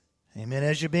Amen.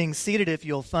 As you're being seated, if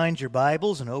you'll find your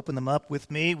Bibles and open them up with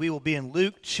me, we will be in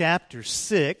Luke chapter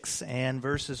 6 and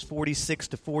verses 46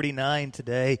 to 49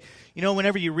 today. You know,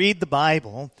 whenever you read the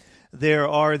Bible, there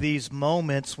are these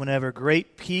moments whenever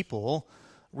great people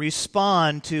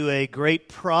respond to a great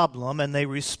problem, and they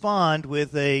respond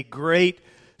with a great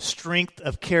strength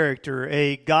of character,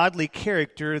 a godly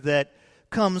character that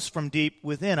comes from deep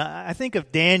within. I think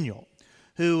of Daniel,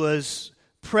 who was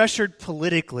pressured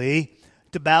politically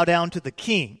to bow down to the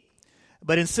king.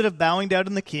 But instead of bowing down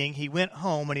to the king, he went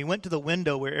home and he went to the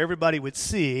window where everybody would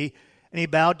see, and he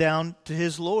bowed down to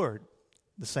his Lord,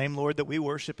 the same Lord that we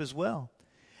worship as well.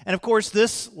 And of course,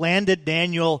 this landed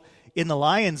Daniel in the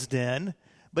lion's den.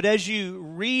 But as you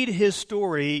read his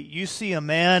story, you see a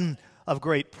man of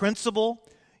great principle.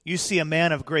 You see a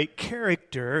man of great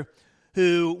character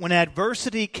who, when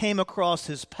adversity came across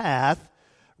his path,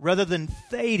 rather than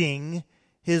fading,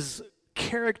 his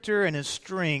character and his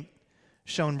strength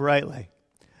shone brightly.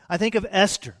 I think of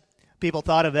Esther. People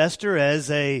thought of Esther as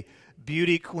a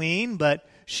beauty queen, but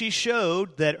she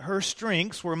showed that her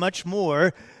strengths were much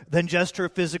more than just her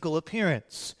physical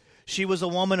appearance. She was a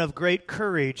woman of great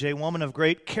courage, a woman of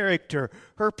great character.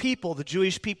 Her people, the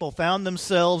Jewish people, found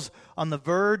themselves on the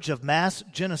verge of mass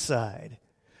genocide.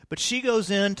 But she goes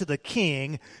in to the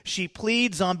king. She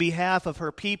pleads on behalf of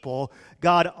her people.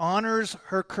 God honors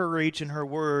her courage and her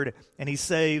word, and he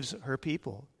saves her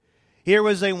people. Here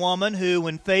was a woman who,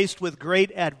 when faced with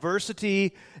great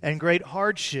adversity and great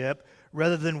hardship,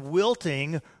 rather than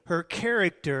wilting, her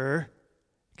character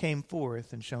came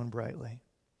forth and shone brightly.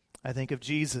 I think of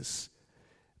Jesus,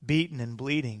 beaten and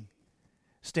bleeding,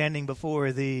 standing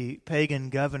before the pagan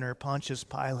governor Pontius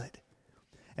Pilate.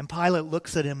 And Pilate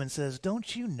looks at him and says,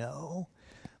 "Don't you know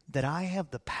that I have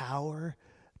the power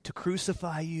to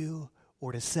crucify you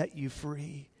or to set you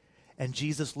free?" And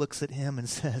Jesus looks at him and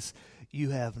says, "You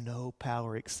have no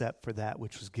power except for that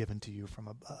which was given to you from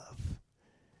above."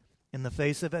 In the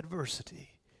face of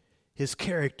adversity, his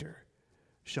character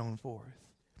shone forth.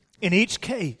 In each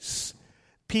case,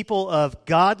 people of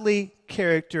godly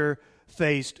character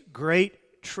faced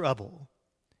great trouble.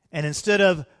 And instead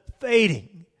of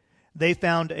fading, they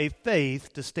found a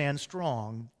faith to stand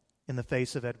strong in the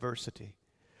face of adversity.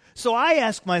 So I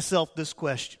ask myself this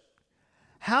question: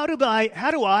 How do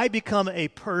I become a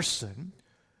person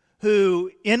who,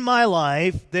 in my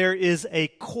life, there is a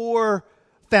core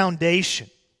foundation,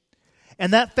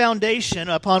 and that foundation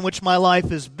upon which my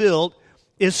life is built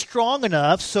is strong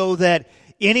enough so that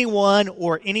anyone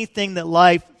or anything that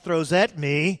life throws at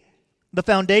me, the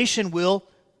foundation will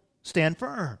stand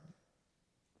firm?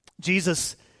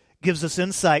 Jesus gives us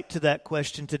insight to that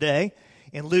question today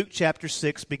in Luke chapter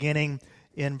 6, beginning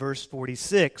in verse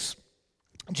 46.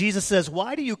 Jesus says,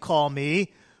 "Why do you call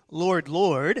me Lord,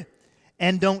 Lord,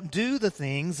 and don't do the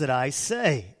things that I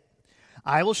say?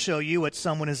 I will show you what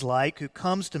someone is like who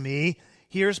comes to me,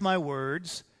 hears my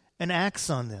words, and acts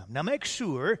on them." Now make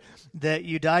sure that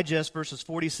you digest verses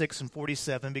 46 and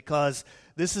 47, because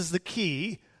this is the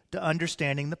key to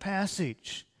understanding the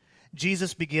passage.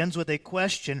 Jesus begins with a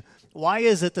question: why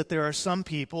is it that there are some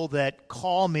people that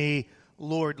call me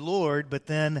Lord, Lord, but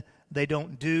then they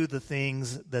don't do the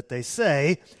things that they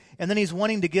say? And then he's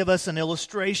wanting to give us an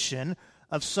illustration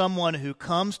of someone who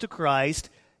comes to Christ,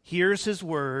 hears his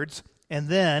words, and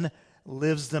then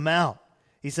lives them out.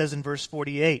 He says in verse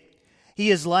 48,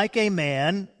 "He is like a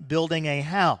man building a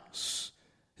house,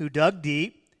 who dug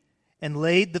deep and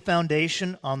laid the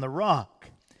foundation on the rock.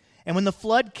 And when the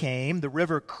flood came, the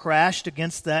river crashed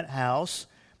against that house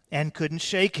and couldn't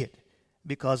shake it,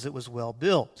 because it was well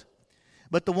built.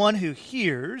 But the one who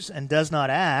hears and does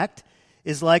not act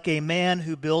is like a man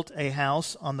who built a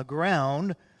house on the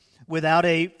ground without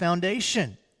a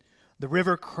foundation. The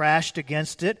river crashed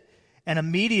against it, and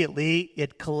immediately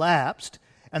it collapsed,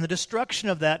 and the destruction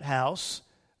of that house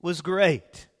was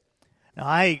great." Now,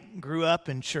 I grew up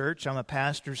in church. I'm a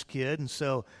pastor's kid, and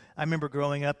so I remember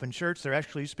growing up in church, there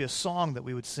actually used to be a song that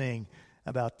we would sing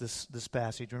about this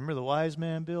passage. Remember, the wise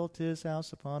man built his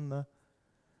house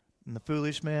and the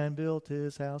foolish man built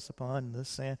his house upon the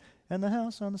sand, and the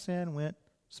house on the sand went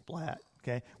splat.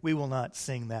 Okay, we will not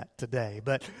sing that today,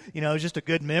 but it was just a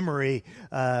good memory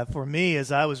for me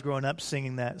as I was growing up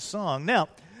singing that song. Now,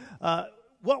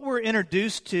 what we're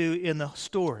introduced to in the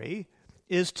story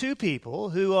is two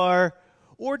people who are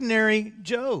ordinary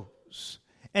Joes.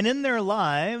 And in their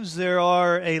lives, there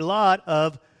are a lot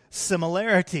of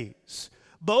similarities.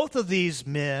 Both of these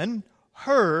men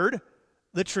heard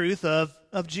the truth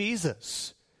of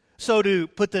Jesus. So to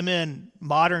put them in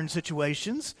modern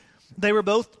situations, they were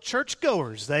both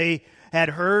churchgoers. They had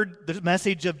heard the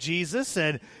message of Jesus.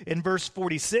 And in verse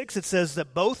 46, it says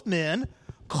that both men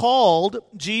called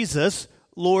Jesus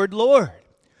Lord, Lord.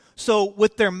 So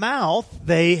with their mouth,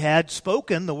 they had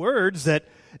spoken the words that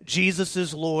Jesus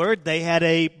is Lord. They had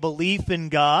a belief in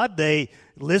God. They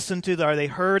listened to, or they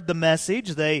heard the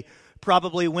message. They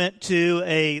probably went to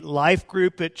a life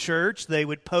group at church. They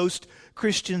would post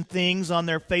Christian things on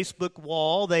their Facebook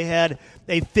wall. They had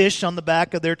a fish on the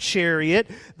back of their chariot.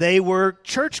 They were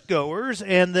churchgoers,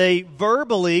 and they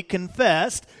verbally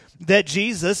confessed that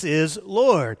Jesus is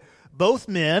Lord. Both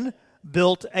men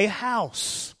built a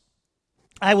house.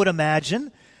 I would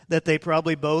imagine that they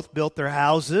probably both built their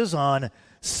houses on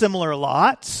similar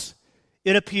lots.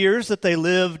 It appears that they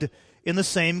lived in the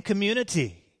same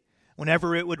community.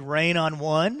 Whenever it would rain on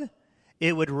one,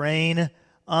 it would rain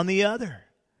on the other.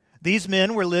 These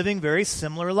men were living very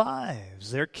similar lives.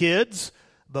 Their kids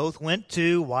both went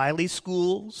to Wiley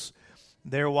schools.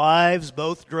 Their wives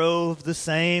both drove the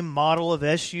same model of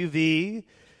SUV.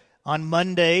 On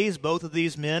Mondays, both of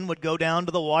these men would go down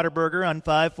to the Whataburger on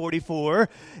 544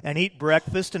 and eat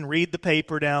breakfast and read the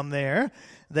paper down there.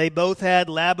 They both had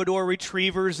Labrador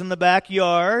retrievers in the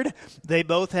backyard. They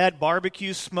both had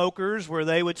barbecue smokers where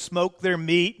they would smoke their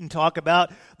meat and talk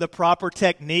about the proper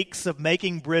techniques of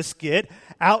making brisket.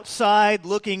 Outside,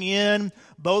 looking in,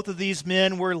 both of these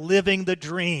men were living the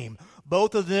dream.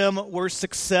 Both of them were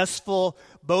successful.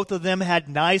 Both of them had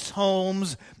nice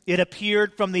homes. It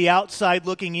appeared from the outside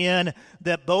looking in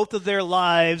that both of their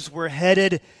lives were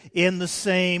headed in the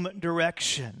same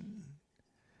direction.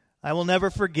 I will never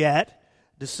forget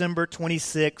December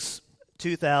 26,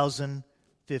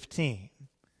 2015.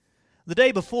 The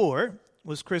day before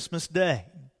was Christmas Day.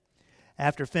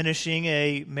 After finishing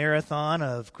a marathon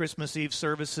of Christmas Eve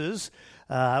services,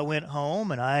 I went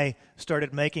home and I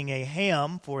started making a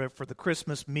ham for the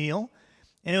Christmas meal.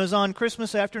 And it was on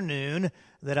Christmas afternoon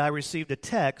that I received a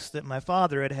text that my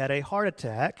father had had a heart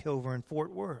attack over in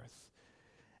Fort Worth.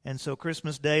 And so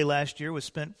Christmas Day last year was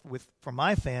spent for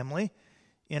my family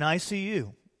in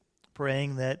ICU,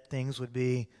 praying that things would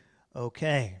be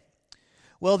okay.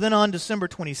 Well, then on December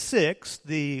 26th,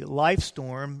 the life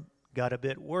storm got a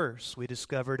bit worse. We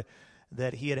discovered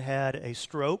that he had had a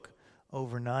stroke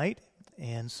overnight,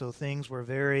 and so things were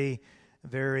very,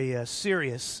 very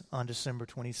serious on December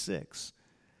 26th.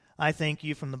 I thank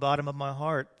you from the bottom of my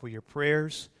heart for your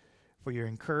prayers, for your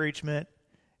encouragement,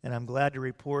 and I'm glad to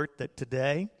report that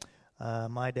today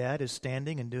my dad is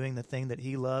standing and doing the thing that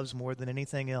he loves more than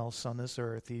anything else on this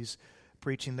earth. He's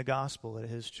preaching the gospel at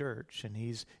his church, and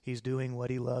he's doing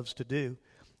what he loves to do.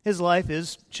 His life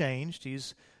is changed.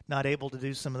 He's not able to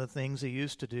do some of the things he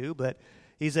used to do, but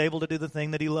he's able to do the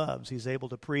thing that he loves. He's able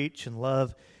to preach and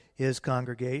love his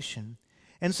congregation.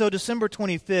 And so December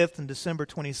 25th and December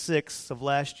 26th of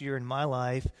last year in my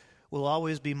life will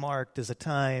always be marked as a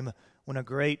time when a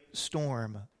great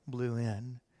storm blew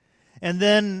in. And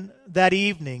then that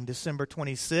evening, December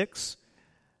 26th,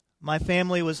 my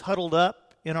family was huddled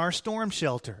up in our storm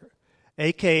shelter,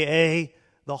 a.k.a.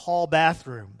 the hall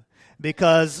bathroom,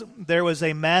 because there was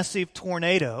a massive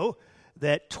tornado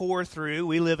that tore through.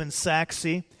 We live in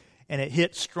Saxee, and it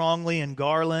hit strongly in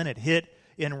Garland. It hit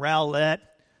in Rowlett.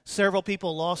 Several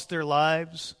people lost their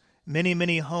lives. Many,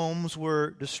 many homes were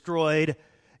destroyed.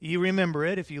 You remember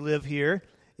it if you live here.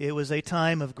 It was a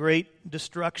time of great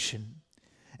destruction.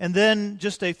 And then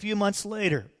just a few months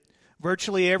later,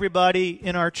 virtually everybody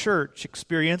in our church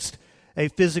experienced a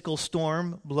physical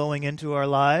storm blowing into our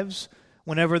lives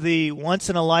whenever the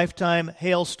once-in-a-lifetime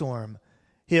hailstorm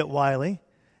hit Wiley.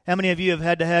 How many of you have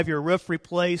had to have your roof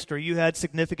replaced or you had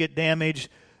significant damage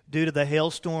due to the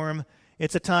hailstorm?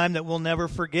 It's a time that we'll never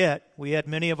forget. We had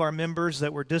many of our members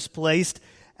that were displaced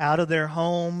out of their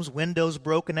homes, windows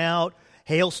broken out,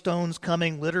 hailstones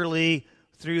coming literally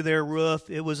through their roof.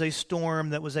 It was a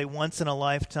storm that was a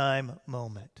once-in-a-lifetime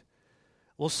moment.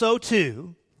 Well, so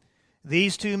too,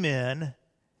 these two men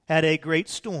had a great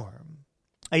storm.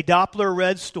 A Doppler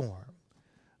red storm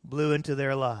blew into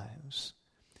their lives.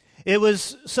 It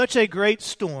was such a great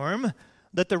storm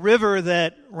that the river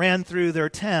that ran through their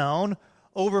town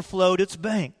overflowed its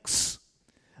banks.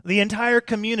 The entire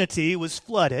community was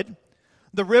flooded.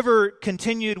 The river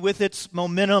continued with its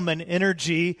momentum and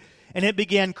energy, and it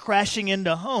began crashing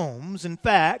into homes. In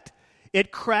fact,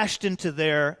 it crashed into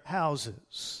their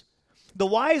houses. The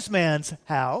wise man's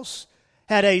house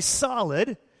had a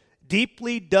solid,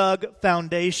 deeply dug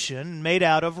foundation made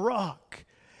out of rock.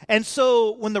 And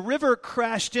so when the river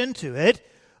crashed into it,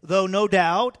 though no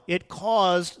doubt it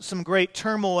caused some great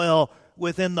turmoil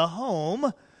within the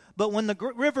home, but when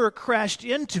the river crashed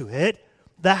into it,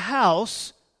 the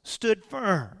house stood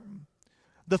firm.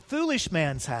 the foolish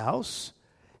man's house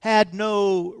had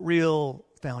no real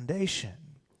foundation.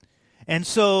 And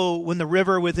so when the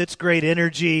river with its great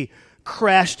energy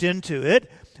crashed into it,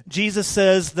 Jesus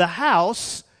says the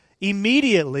house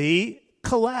immediately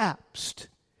collapsed.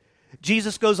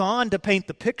 Jesus goes on to paint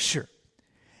the picture.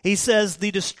 He says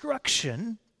the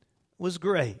destruction was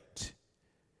great.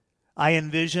 I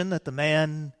envision that the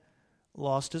man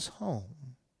lost his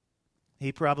home.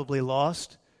 He probably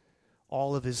lost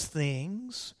all of his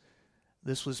things.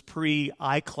 This was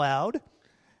pre-iCloud.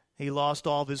 He lost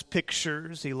all of his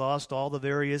pictures. He lost all the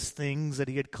various things that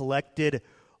he had collected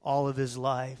all of his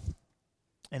life.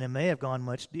 And it may have gone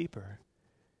much deeper.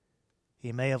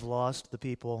 He may have lost the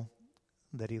people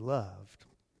that he loved.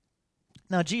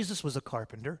 Now, Jesus was a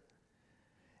carpenter,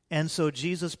 and so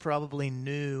Jesus probably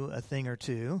knew a thing or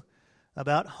two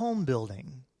about home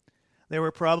building. There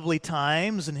were probably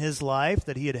times in his life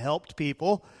that he had helped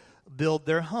people build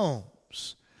their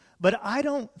homes. But I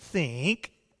don't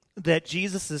think that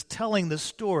Jesus is telling the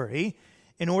story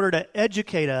in order to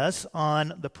educate us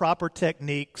on the proper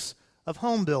techniques of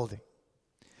home building.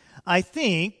 I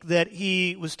think that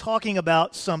he was talking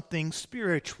about something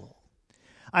spiritual.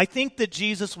 I think that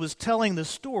Jesus was telling the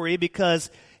story because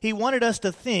he wanted us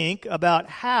to think about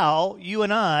how you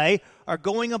and I are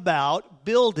going about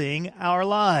building our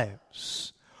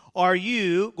lives. Are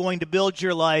you going to build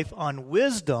your life on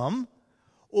wisdom,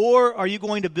 or are you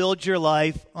going to build your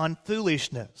life on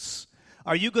foolishness?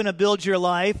 Are you going to build your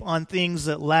life on things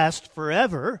that last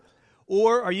forever,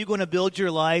 or are you going to build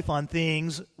your life on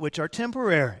things which are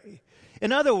temporary?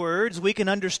 In other words, we can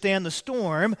understand the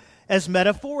storm as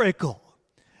metaphorical.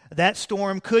 That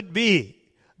storm could be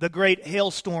the great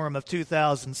hailstorm of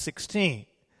 2016,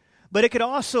 but it could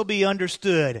also be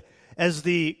understood as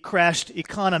the crashed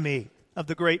economy of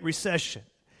the Great Recession.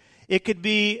 It could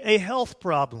be a health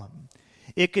problem.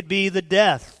 It could be the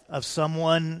death of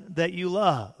someone that you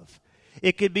love.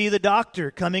 It could be the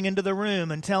doctor coming into the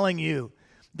room and telling you,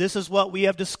 this is what we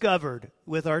have discovered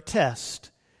with our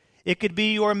test. It could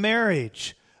be your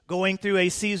marriage going through a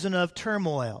season of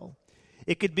turmoil.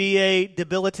 It could be a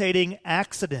debilitating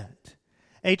accident,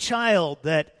 a child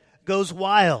that goes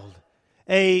wild,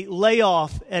 a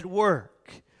layoff at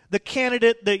work, the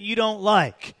candidate that you don't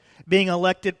like being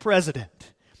elected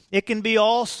president. It can be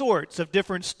all sorts of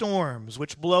different storms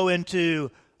which blow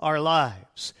into our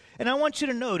lives. And I want you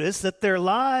to notice that their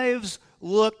lives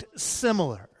looked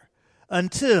similar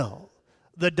until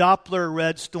the Doppler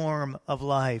red storm of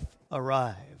life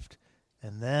arrived.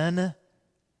 And then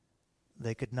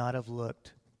they could not have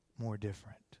looked more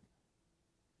different.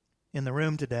 In the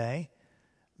room today,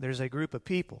 there's a group of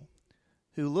people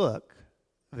who look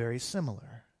very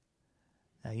similar.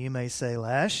 Now, you may say,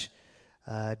 Lash,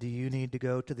 do you need to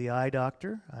go to the eye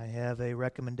doctor? I have a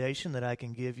recommendation that I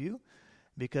can give you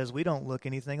because we don't look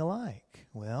anything alike.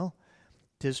 Well,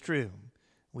 'tis true.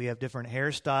 We have different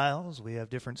hairstyles. We have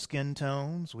different skin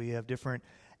tones. We have different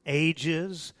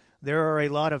ages. There are a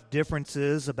lot of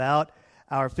differences about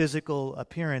our physical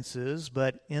appearances,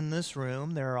 but in this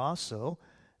room there are also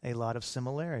a lot of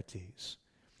similarities.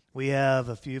 We have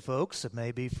a few folks that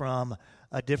may be from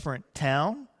a different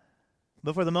town,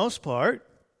 but for the most part,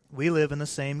 we live in the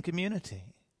same community.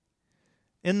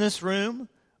 In this room,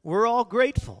 we're all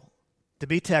grateful to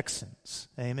be Texans.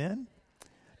 Amen?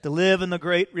 To live in the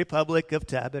great republic of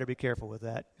Texas. I better be careful with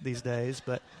that these days,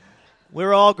 but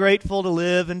we're all grateful to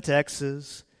live in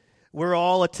Texas. We're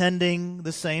all attending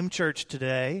the same church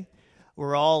today.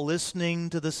 We're all listening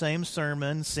to the same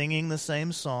sermon, singing the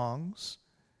same songs.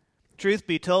 Truth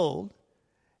be told,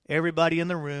 everybody in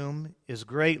the room is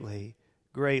greatly,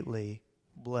 greatly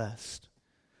blessed.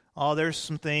 Oh, there's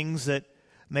some things that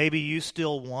maybe you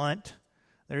still want.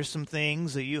 There's some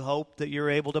things that you hope that you're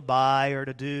able to buy or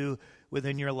to do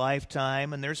within your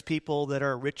lifetime. And there's people that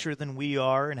are richer than we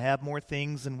are and have more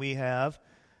things than we have.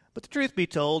 But the truth be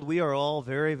told, we are all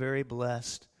very, very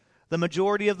blessed. The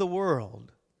majority of the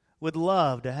world would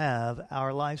love to have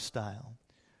our lifestyle.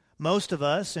 Most of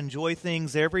us enjoy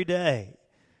things every day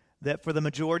that for the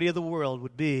majority of the world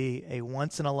would be a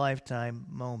once-in-a-lifetime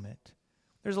moment.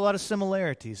 There's a lot of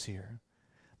similarities here.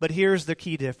 But here's the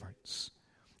key difference.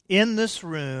 In this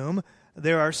room,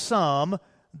 there are some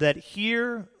that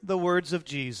hear the words of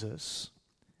Jesus,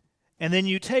 and then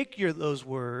you take those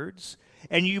words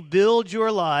and you build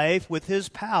your life with His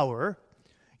power.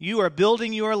 You are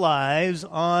building your lives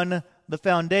on the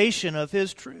foundation of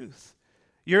His truth.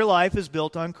 Your life is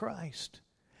built on Christ.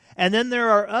 And then there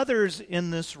are others in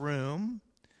this room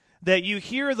that you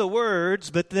hear the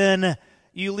words, but then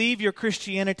you leave your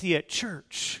Christianity at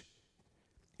church.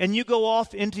 And you go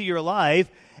off into your life,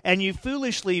 and you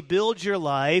foolishly build your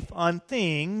life on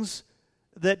things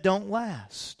that don't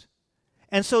last.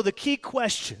 And so the key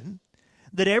question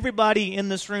that everybody in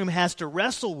this room has to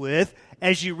wrestle with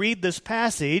as you read this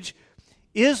passage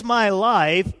is my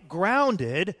life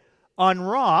grounded on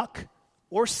rock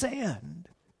or sand?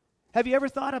 Have you ever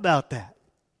thought about that?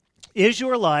 Is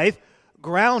your life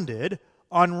grounded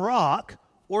on rock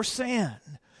or sand?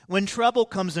 When trouble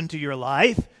comes into your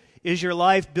life, is your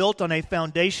life built on a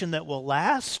foundation that will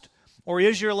last? Or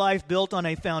is your life built on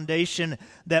a foundation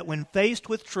that when faced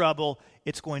with trouble,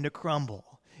 it's going to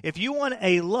crumble? If you want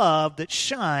a love that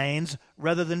shines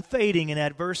rather than fading in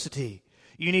adversity,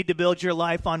 you need to build your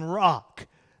life on rock,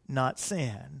 not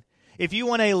sand. If you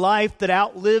want a life that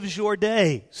outlives your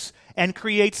days and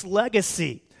creates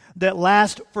legacy that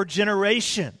lasts for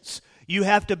generations, you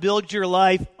have to build your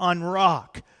life on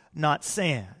rock, not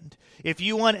sand. If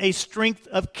you want a strength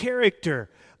of character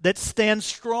that stands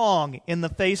strong in the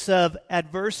face of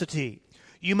adversity,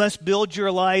 you must build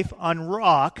your life on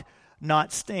rock,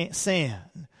 not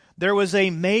sand. There was a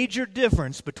major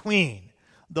difference between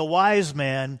the wise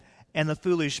man and the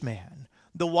foolish man.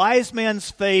 The wise man's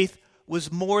faith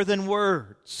was more than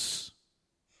words.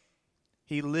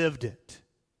 He lived it.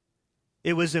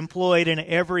 It was employed in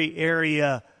every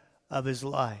area of his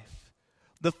life.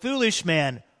 The foolish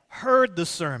man heard the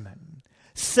sermon,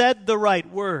 said the right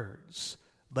words,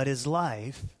 but his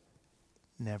life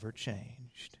never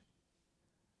changed.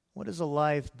 What does a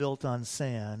life built on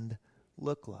sand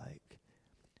look like?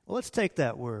 Well, let's take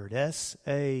that word,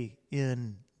 S-A-N-D,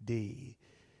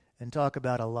 and talk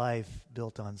about a life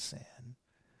built on sand.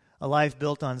 A life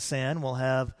built on sand will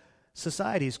have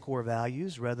society's core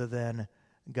values rather than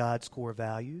God's core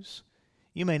values.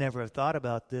 You may never have thought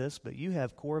about this, but you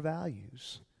have core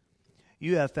values.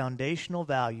 You have foundational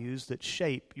values that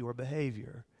shape your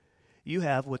behavior. You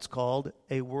have what's called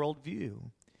a worldview.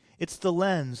 It's the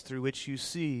lens through which you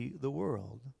see the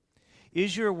world.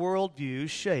 Is your worldview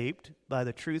shaped by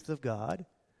the truth of God,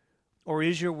 or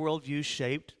is your worldview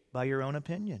shaped by your own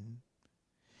opinion?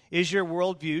 Is your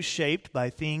worldview shaped by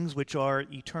things which are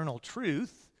eternal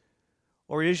truth,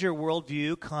 or is your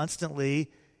worldview constantly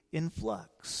in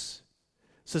flux?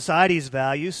 Society's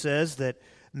value says that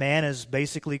man is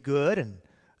basically good and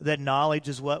that knowledge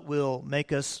is what will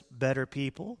make us better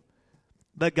people.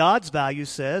 But God's value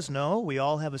says, no, we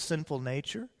all have a sinful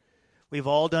nature. We've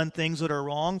all done things that are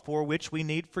wrong for which we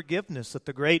need forgiveness. That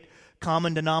the great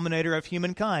common denominator of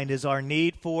humankind is our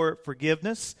need for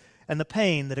forgiveness and the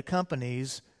pain that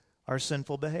accompanies our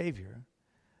sinful behavior.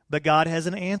 But God has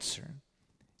an answer,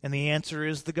 and the answer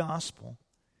is the gospel.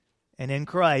 And in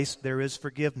Christ there is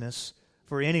forgiveness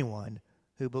for anyone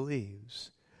who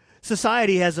believes.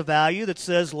 Society has a value that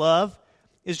says love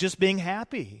is just being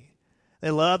happy.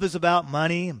 That love is about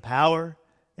money and power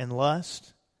and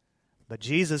lust. But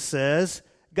Jesus says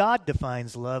God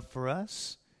defines love for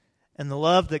us. And the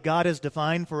love that God has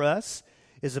defined for us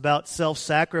is about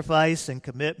self-sacrifice and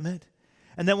commitment.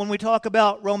 And that when we talk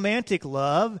about romantic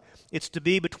love, it's to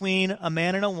be between a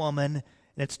man and a woman, and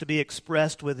it's to be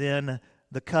expressed within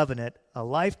the covenant, a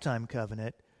lifetime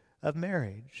covenant of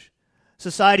marriage.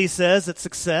 Society says that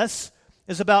success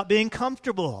is about being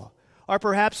comfortable or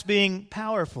perhaps being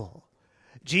powerful.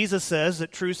 Jesus says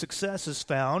that true success is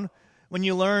found when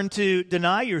you learn to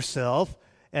deny yourself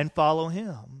and follow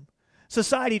Him.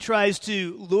 Society tries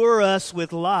to lure us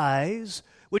with lies,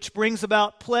 which brings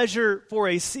about pleasure for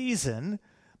a season,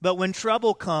 but when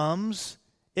trouble comes,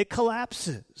 it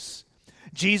collapses.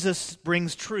 Jesus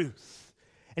brings truth,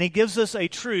 and He gives us a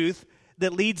truth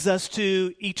that leads us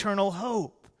to eternal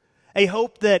hope, a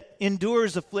hope that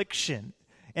endures affliction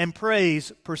and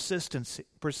prays persistently.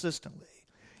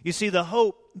 You see, the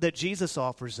hope that Jesus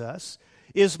offers us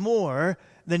is more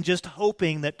than just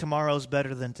hoping that tomorrow's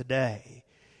better than today.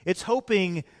 It's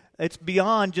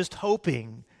beyond just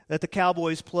hoping that the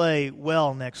Cowboys play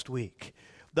well next week.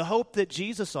 The hope that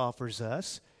Jesus offers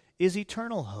us is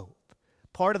eternal hope.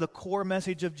 Part of the core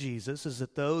message of Jesus is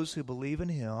that those who believe in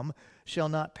Him shall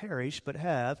not perish but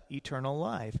have eternal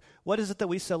life. What is it that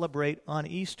we celebrate on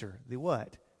Easter? The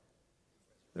what?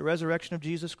 The resurrection of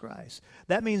Jesus Christ.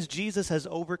 That means Jesus has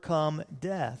overcome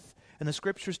death. And the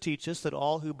Scriptures teach us that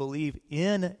all who believe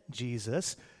in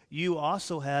Jesus, you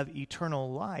also have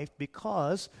eternal life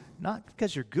not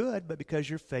because you're good, but because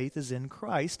your faith is in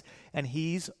Christ and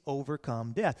He's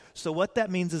overcome death. So what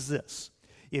that means is this.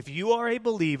 If you are a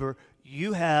believer,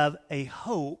 you have a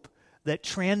hope that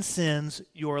transcends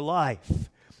your life.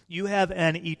 You have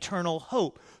an eternal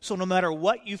hope. So no matter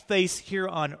what you face here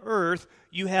on earth,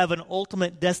 you have an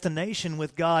ultimate destination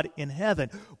with God in heaven.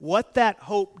 What that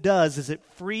hope does is it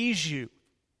frees you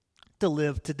to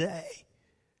live today.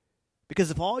 Because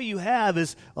if all you have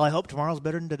is, well, I hope tomorrow's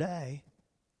better than today,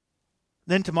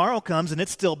 then tomorrow comes and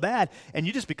it's still bad, and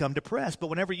you just become depressed. But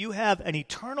whenever you have an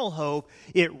eternal hope,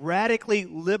 it radically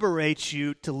liberates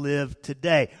you to live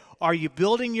today. Are you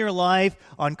building your life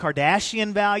on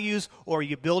Kardashian values, or are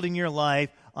you building your life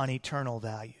on eternal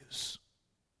values?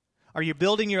 Are you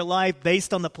building your life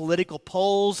based on the political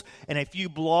polls and a few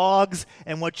blogs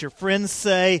and what your friends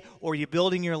say? Or are you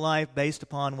building your life based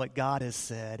upon what God has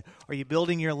said? Are you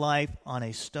building your life on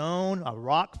a stone, a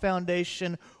rock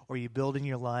foundation? Or are you building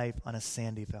your life on a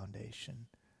sandy foundation?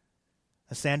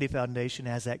 A sandy foundation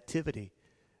has activity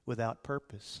without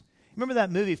purpose. Remember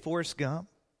that movie, Forrest Gump?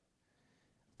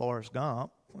 Forrest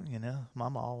Gump,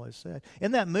 Mama always said.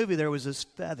 In that movie, there was this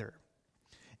feather.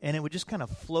 And it would just kind of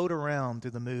float around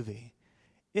through the movie.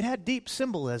 It had deep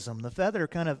symbolism. The feather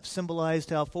kind of symbolized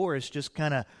how Forrest just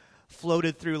kind of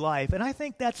floated through life. And I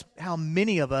think that's how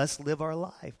many of us live our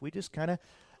life. We just kind of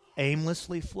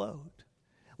aimlessly float.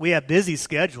 We have busy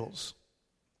schedules,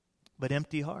 but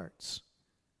empty hearts.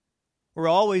 We're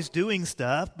always doing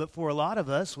stuff, but for a lot of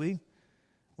us, we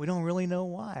don't really know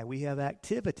why. We have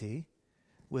activity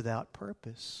without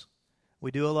purpose.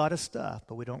 We do a lot of stuff,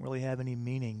 but we don't really have any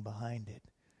meaning behind it.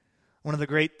 One of the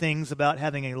great things about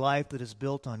having a life that is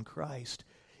built on Christ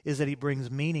is that He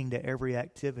brings meaning to every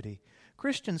activity.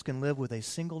 Christians can live with a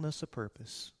singleness of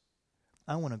purpose.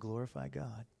 I want to glorify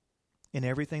God in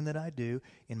everything that I do,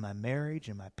 in my marriage,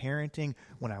 in my parenting,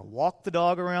 when I walk the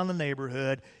dog around the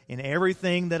neighborhood, in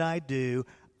everything that I do,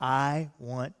 I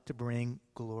want to bring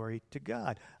glory to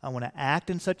God. I want to act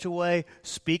in such a way,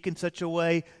 speak in such a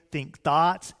way, think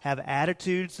thoughts, have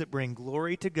attitudes that bring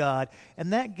glory to God.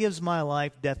 And that gives my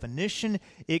life definition.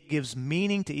 It gives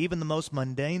meaning to even the most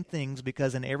mundane things,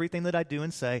 because in everything that I do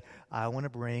and say, I want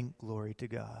to bring glory to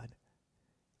God.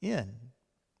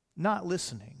 Not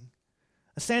listening.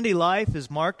 A sandy life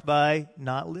is marked by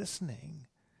not listening.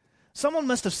 Someone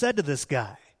must have said to this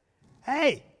guy,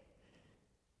 hey,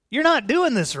 you're not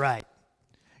doing this right.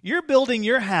 You're building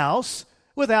your house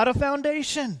without a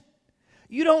foundation.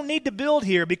 You don't need to build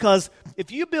here, because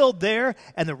if you build there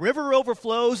and the river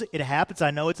overflows, it happens.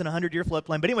 I know it's in a 100-year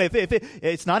floodplain, but anyway, if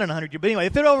it's not in a 100-year, but anyway,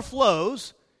 if it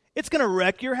overflows, it's going to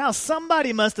wreck your house.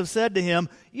 Somebody must have said to him,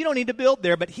 you don't need to build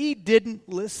there, but he didn't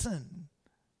listen.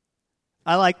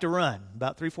 I like to run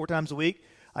about 3-4 times a week.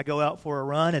 I go out for a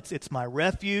run. It's my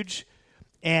refuge.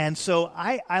 And so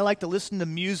I like to listen to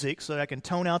music so that I can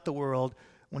tone out the world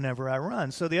whenever I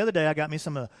run. So the other day I got me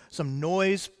some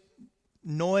noise,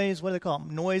 what do they call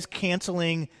them? Noise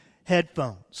canceling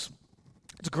headphones.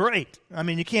 It's great. I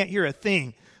mean, you can't hear a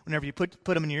thing whenever you put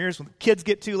them in your ears. When kids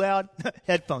get too loud,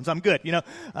 headphones. I'm good.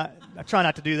 I try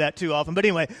not to do that too often. But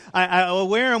anyway, I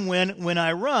wear them when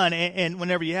I run, and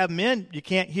whenever you have them in, you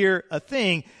can't hear a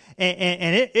thing.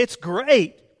 And it's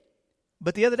great.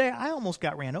 But the other day I almost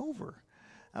got ran over.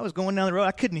 I was going down the road.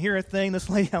 I couldn't hear a thing. This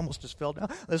lady almost just fell down.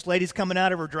 This lady's coming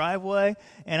out of her driveway,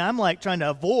 and I'm like trying to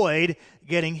avoid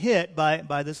getting hit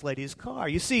by this lady's car.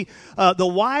 You see, the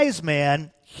wise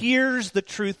man hears the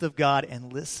truth of God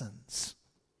and listens.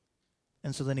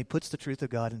 And so then he puts the truth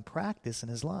of God in practice in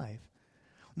his life.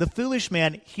 The foolish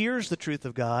man hears the truth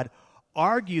of God,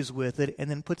 argues with it, and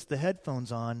then puts the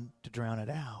headphones on to drown it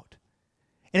out.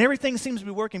 And everything seems to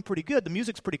be working pretty good. The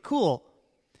music's pretty cool,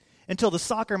 until the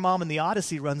soccer mom in the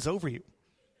Odyssey runs over you.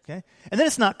 Okay? And then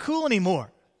it's not cool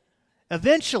anymore.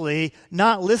 Eventually,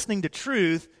 not listening to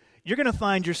truth, you're going to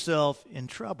find yourself in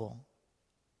trouble.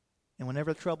 And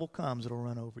whenever trouble comes, it'll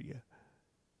run over you.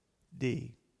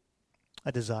 D,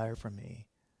 a desire for me.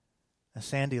 A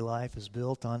sandy life is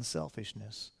built on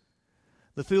selfishness.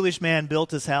 The foolish man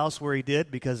built his house where he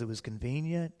did because it was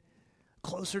convenient,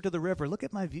 closer to the river. Look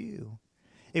at my view.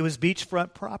 It was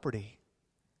beachfront property.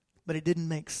 But it didn't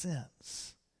make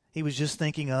sense. He was just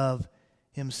thinking of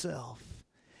himself.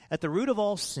 At the root of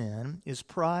all sin is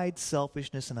pride,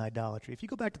 selfishness, and idolatry. If you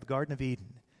go back to the Garden of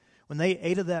Eden, when they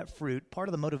ate of that fruit, part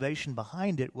of the motivation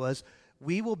behind it was,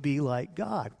 we will be like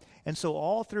God. And so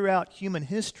all throughout human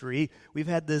history, we've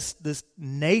had this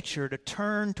nature to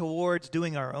turn towards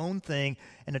doing our own thing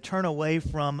and to turn away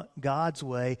from God's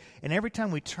way. And every time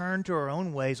we turn to our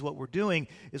own ways, what we're doing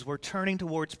is we're turning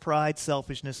towards pride,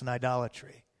 selfishness, and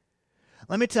idolatry.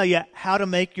 Let me tell you how to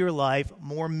make your life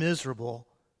more miserable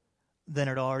than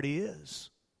it already is.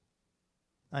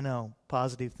 I know,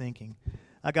 positive thinking.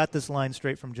 I got this line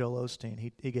straight from Joel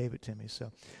Osteen. He gave it to me,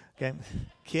 so, okay.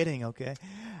 Kidding, okay.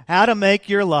 How to make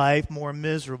your life more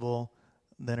miserable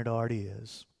than it already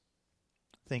is.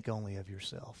 Think only of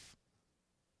yourself.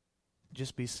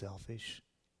 Just be selfish.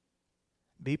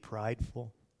 Be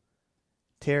prideful.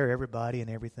 Tear everybody and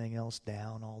everything else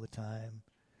down all the time.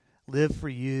 live for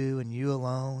you and you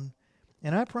alone.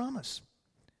 And I promise,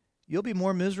 you'll be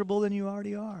more miserable than you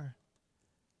already are.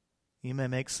 You may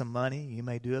make some money, you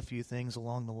may do a few things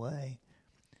along the way,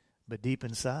 but deep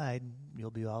inside, you'll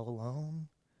be all alone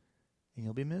and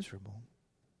you'll be miserable.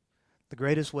 The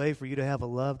greatest way for you to have a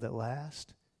love that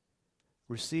lasts,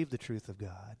 receive the truth of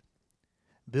God.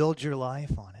 Build your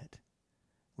life on it.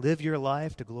 Live your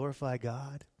life to glorify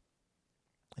God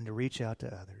and to reach out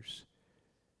to others.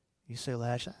 You say,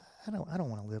 Lash, I don't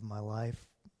want to live my life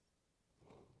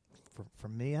for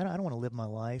me. I don't want to live my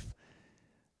life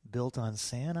built on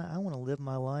sand. I want to live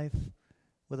my life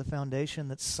with a foundation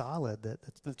that's solid,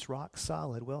 that's rock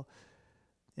solid. Well,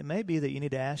 it may be that you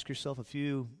need to ask yourself a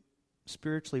few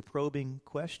spiritually probing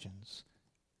questions.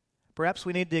 Perhaps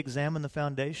we need to examine the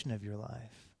foundation of your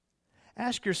life.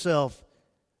 Ask yourself,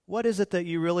 what is it that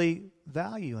you really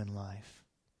value in life?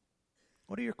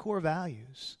 What are your core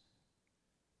values?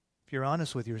 If you're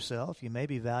honest with yourself, you may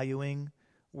be valuing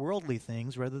worldly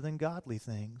things rather than godly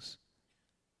things.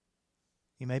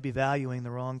 You may be valuing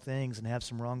the wrong things and have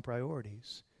some wrong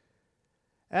priorities.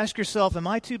 Ask yourself, am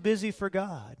I too busy for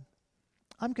God?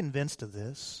 I'm convinced of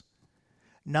this.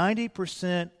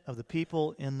 90% of the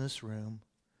people in this room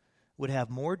would have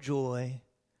more joy,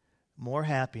 more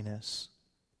happiness,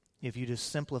 if you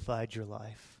just simplified your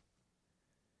life.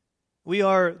 We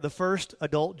are the first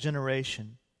adult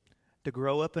generation to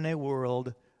grow up in a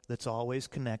world that's always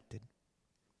connected.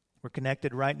 We're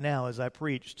connected right now, as I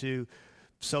preach, to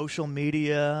social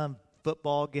media,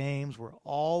 football games. We're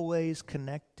always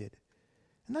connected.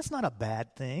 And that's not a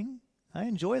bad thing. I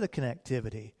enjoy the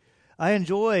connectivity. I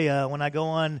enjoy when I go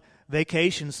on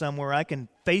vacation somewhere, I can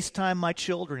FaceTime my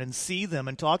children and see them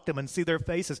and talk to them and see their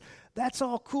faces. That's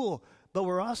all cool. But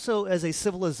we're also, as a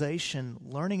civilization,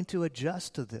 learning to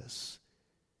adjust to this.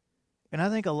 And I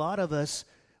think a lot of us,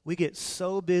 we get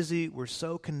so busy, we're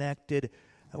so connected,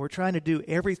 we're trying to do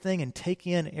everything and take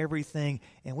in everything,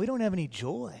 and we don't have any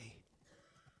joy.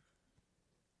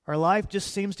 Our life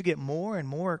just seems to get more and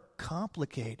more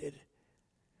complicated.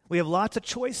 We have lots of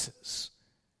choices,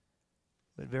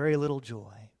 but very little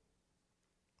joy.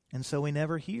 And so we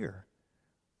never hear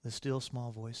the still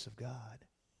small voice of God.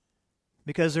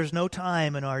 Because there's no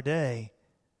time in our day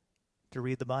to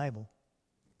read the Bible.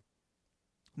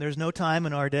 There's no time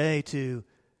in our day to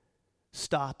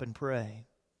stop and pray.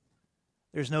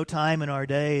 There's no time in our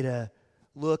day to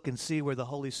look and see where the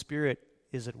Holy Spirit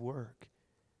is at work.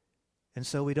 And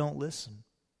so we don't listen.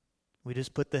 We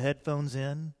just put the headphones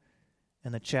in,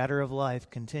 and the chatter of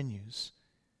life continues.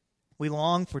 We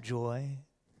long for joy,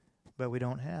 but we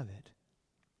don't have it.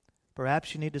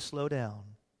 Perhaps you need to slow down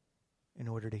in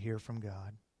order to hear from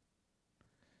God.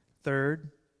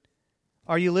 Third,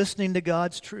 are you listening to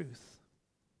God's truth?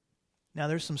 Now,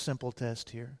 there's some simple tests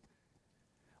here.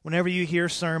 Whenever you hear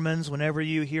sermons, whenever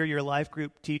you hear your life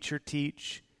group teacher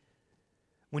teach,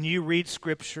 when you read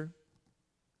Scripture,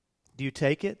 do you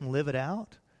take it and live it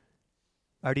out?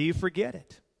 Or do you forget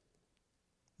it?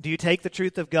 Do you take the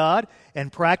truth of God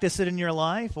and practice it in your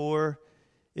life, or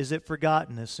is it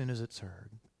forgotten as soon as it's heard?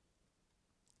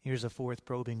 Here's a fourth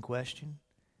probing question.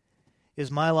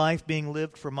 Is my life being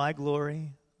lived for my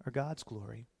glory or God's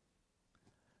glory?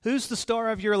 Who's the star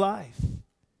of your life?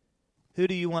 Who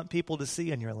do you want people to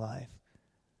see in your life?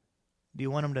 Do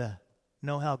you want them to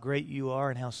know how great you are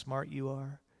and how smart you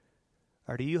are?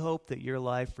 Or do you hope that your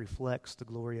life reflects the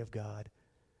glory of God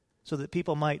so that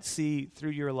people might see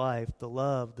through your life the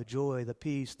love, the joy, the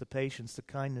peace, the patience, the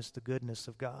kindness, the goodness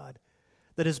of God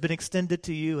that has been extended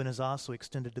to you and is also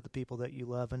extended to the people that you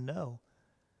love and know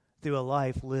through a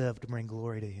life lived to bring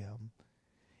glory to Him?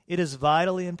 It is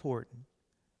vitally important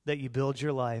that you build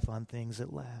your life on things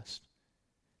that last.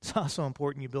 It's also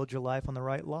important you build your life on the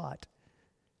right lot.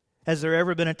 Has there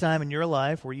ever been a time in your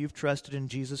life where you've trusted in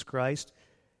Jesus Christ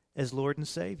as Lord and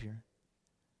Savior?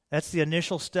 That's the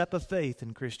initial step of faith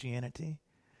in Christianity.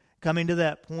 Coming to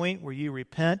that point where you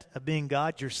repent of being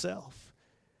God yourself.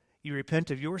 You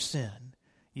repent of your sin.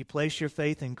 You place your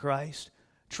faith in Christ,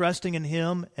 trusting in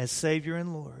Him as Savior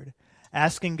and Lord,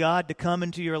 asking God to come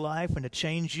into your life and to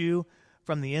change you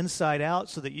from the inside out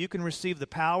so that you can receive the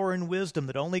power and wisdom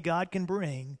that only God can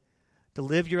bring to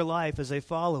live your life as a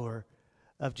follower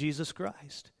of Jesus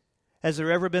Christ. Has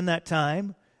there ever been that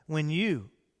time when you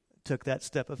took that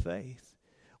step of faith?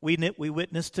 We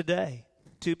witnessed today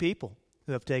 2 people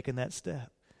who have taken that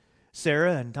step,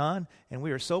 Sarah and Don, and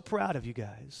we are so proud of you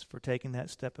guys for taking that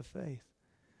step of faith.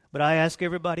 But I ask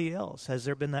everybody else, has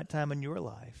there been that time in your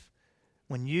life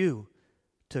when you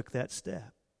took that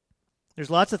step? There's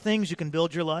lots of things you can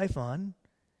build your life on.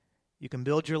 You can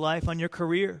build your life on your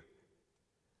career.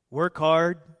 Work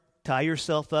hard, tie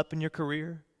yourself up in your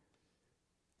career.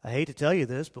 I hate to tell you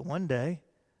this, but one day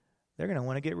they're going to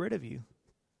want to get rid of you.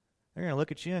 They're going to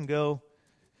look at you and go,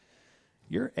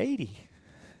 "You're 80.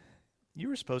 You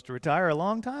were supposed to retire a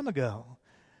long time ago.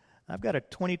 I've got a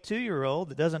 22-year-old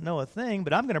that doesn't know a thing,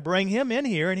 but I'm going to bring him in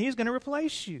here and he's going to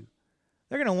replace you."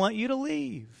 They're going to want you to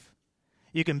leave.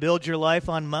 You can build your life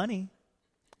on money,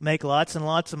 make lots and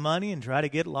lots of money and try to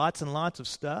get lots and lots of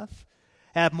stuff,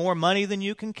 have more money than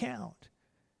you can count.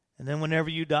 And then whenever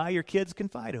you die, your kids can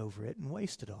fight over it and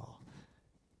waste it all.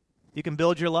 You can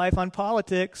build your life on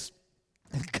politics.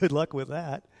 Good luck with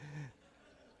that.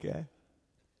 Okay?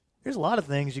 There's a lot of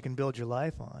things you can build your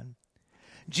life on.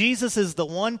 Jesus is the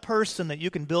one person that you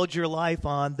can build your life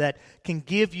on that can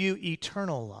give you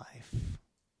eternal life.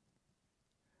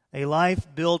 A life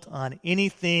built on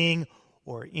anything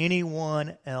or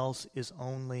anyone else is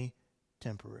only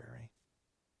temporary.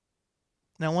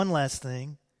 Now, one last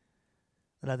thing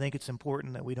that I think it's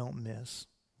important that we don't miss,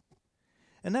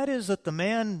 and that is that the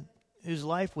man whose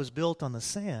life was built on the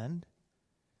sand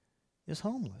is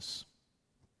homeless.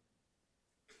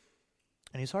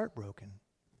 And he's heartbroken.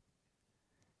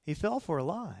 He fell for a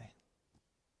lie.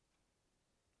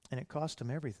 And it cost him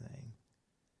everything.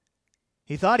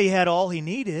 He thought he had all he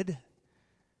needed.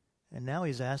 And now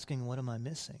he's asking, what am I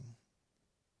missing?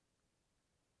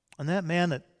 And that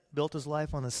man that built his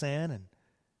life on the sand and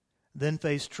then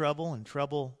faced trouble, and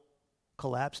trouble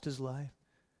collapsed his life,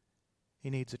 he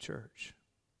needs a church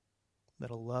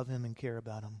that'll love him and care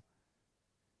about him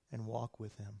and walk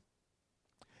with him.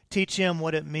 Teach him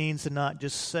what it means to not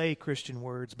just say Christian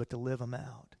words, but to live them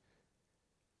out.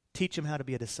 Teach him how to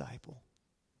be a disciple.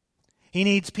 He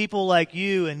needs people like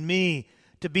you and me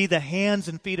to be the hands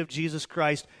and feet of Jesus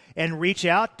Christ and reach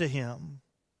out to him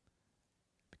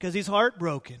because he's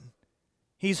heartbroken.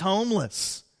 He's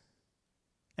homeless.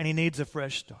 And he needs a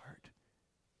fresh start.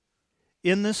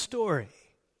 In this story,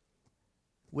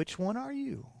 which one are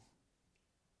you?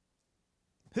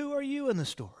 Who are you in the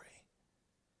story?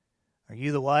 Are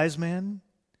you the wise man,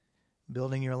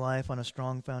 building your life on a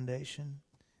strong foundation?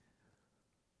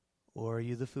 Or are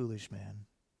you the foolish man,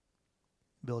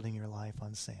 building your life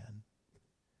on sand?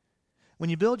 When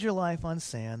you build your life on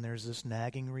sand, there's this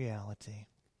nagging reality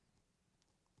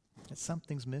that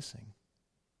something's missing.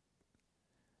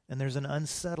 And there's an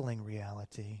unsettling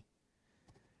reality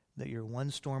that you're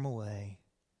one storm away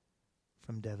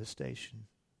from devastation.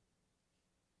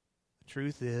 The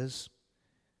truth is,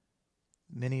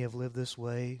 many have lived this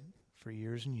way for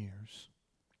years and years.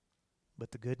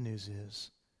 But the good news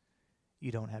is,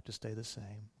 you don't have to stay the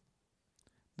same.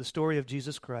 The story of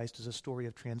Jesus Christ is a story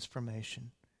of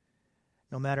transformation.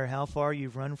 No matter how far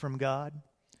you've run from God,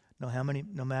 no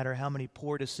matter how many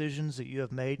poor decisions that you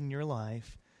have made in your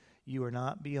life, you are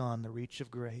not beyond the reach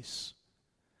of grace.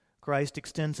 Christ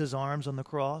extends his arms on the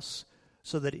cross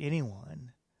so that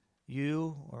anyone,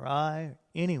 you or I,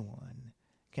 anyone,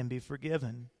 can be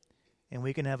forgiven, and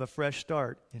we can have a fresh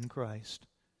start in Christ.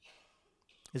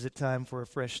 Is it time for a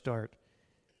fresh start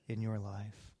in your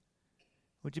life?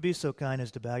 Would you be so kind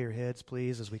as to bow your heads,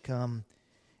 please, as we come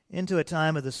into a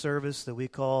time of the service that we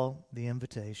call the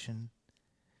invitation?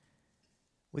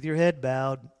 With your head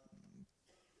bowed,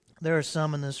 there are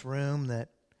some in this room that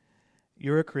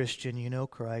you're a Christian, you know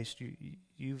Christ,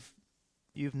 you've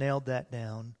nailed that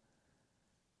down.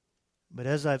 But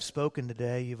as I've spoken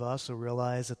today, you've also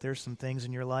realized that there's some things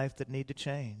in your life that need to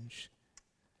change.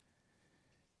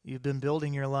 You've been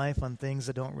building your life on things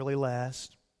that don't really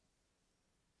last.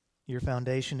 Your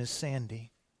foundation is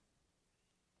sandy.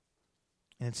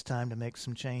 And it's time to make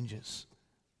some changes.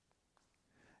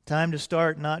 Time to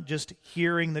start not just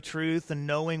hearing the truth and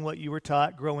knowing what you were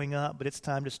taught growing up, but it's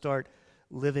time to start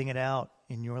living it out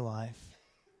in your life.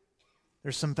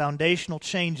 There's some foundational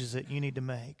changes that you need to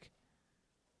make.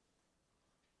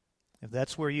 If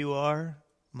that's where you are,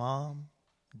 Mom,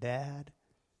 Dad,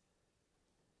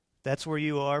 if that's where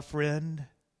you are, friend,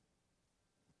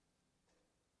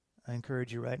 I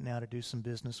encourage you right now to do some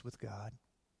business with God.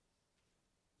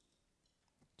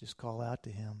 Just call out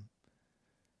to him.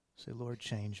 Say, Lord,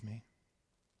 change me.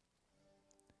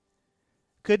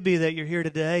 Could be that you're here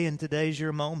today and today's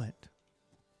your moment.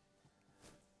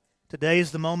 Today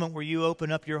is the moment where you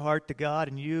open up your heart to God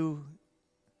and you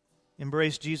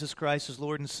embrace Jesus Christ as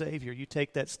Lord and Savior. You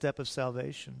take that step of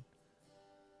salvation.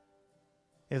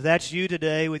 If that's you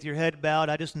today with your head bowed,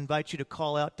 I just invite you to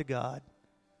call out to God.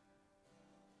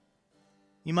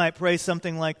 You might pray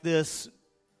something like this: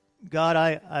 God,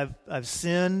 I've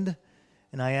sinned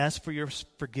and I ask for your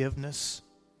forgiveness.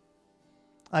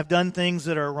 I've done things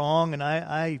that are wrong and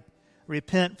I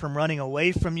repent from running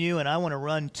away from you and I want to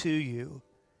run to you.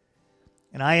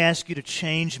 And I ask you to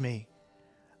change me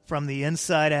from the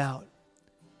inside out.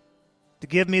 to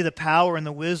give me the power and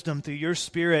the wisdom through your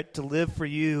Spirit to live for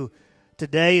you.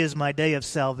 Today is my day of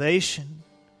salvation.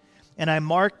 And I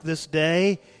mark this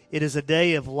day. It is a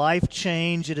day of life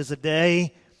change. It is a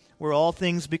day where all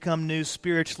things become new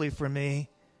spiritually for me.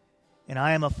 And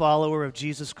I am a follower of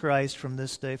Jesus Christ from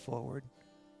this day forward.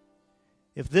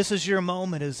 If this is your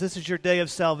moment, if this is your day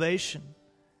of salvation,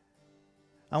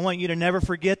 I want you to never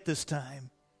forget this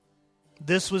time.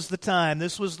 This was the time,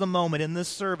 this was the moment in this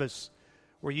service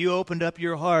where you opened up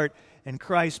your heart and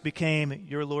Christ became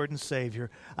your Lord and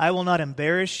Savior. I will not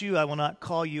embarrass you. I will not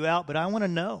call you out, but I want to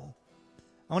know.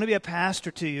 I want to be a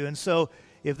pastor to you. And so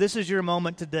if this is your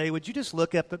moment today, would you just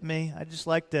look up at me? I'd just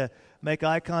like to make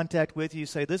eye contact with you.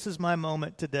 Say, this is my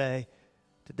moment today.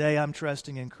 Today I'm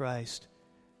trusting in Christ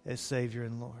as Savior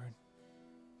and Lord.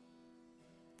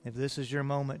 If this is your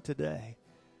moment today,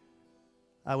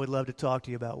 I would love to talk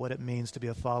to you about what it means to be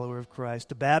a follower of Christ,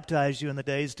 to baptize you in the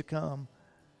days to come,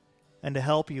 and to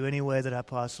help you any way that I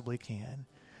possibly can.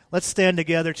 Let's stand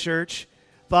together, church.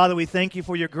 Father, we thank you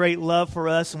for your great love for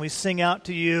us, and we sing out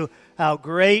to you, how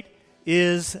great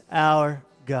is our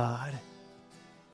God.